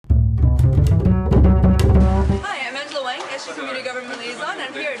Community Government Liaison, and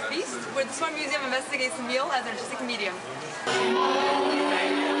I'm here at Feast, where the Smart Museum investigates the meal as an artistic medium.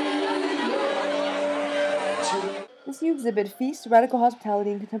 This new exhibit, Feast, Radical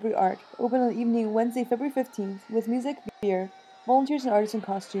Hospitality and Contemporary Art, opened on the evening Wednesday, February 15th, with music, beer, volunteers and artists in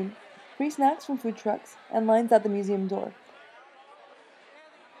costume, free snacks from food trucks, and lines at the museum door.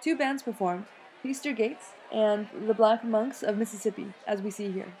 2 bands performed, Theaster Gates and the Black Monks of Mississippi, as we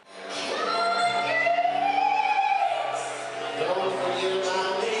see here.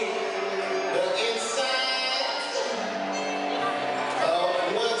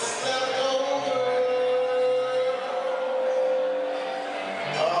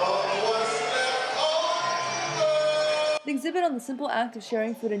 The exhibit on the simple act of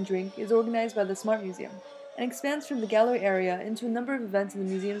sharing food and drink is organized by the Smart Museum and expands from the gallery area into a number of events in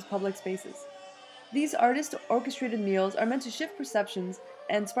the museum's public spaces. These artist-orchestrated meals are meant to shift perceptions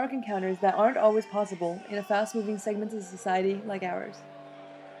and spark encounters that aren't always possible in a fast-moving segment of society like ours.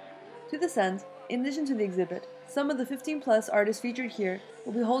 To this end, in addition to the exhibit, some of the 15-plus artists featured here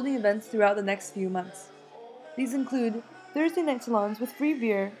will be holding events throughout the next few months. These include Thursday night salons with free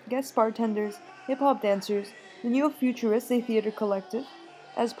beer, guest bartenders, hip-hop dancers, the neo-Futurists, a theater collective,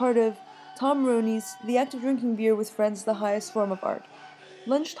 as part of Tom Roney's The Act of Drinking Beer with Friends is the Highest Form of Art,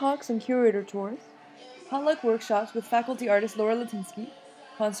 lunch talks and curator tours, potluck workshops with faculty artist Laura Letinsky,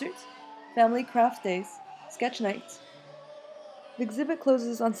 concerts, family craft days, sketch nights. The exhibit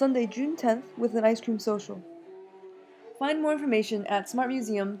closes on Sunday, June 10th with an ice cream social. Find more information at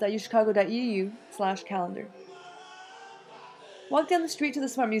smartmuseum.uchicago.edu/calendar. Walk down the street to the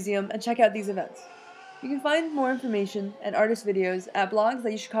Smart Museum and check out these events. You can find more information and artist videos at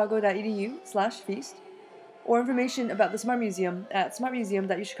blogs.uchicago.edu/feast, or information about the Smart Museum at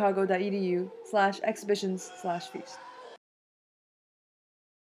smartmuseum.uchicago.edu/exhibitions/feast.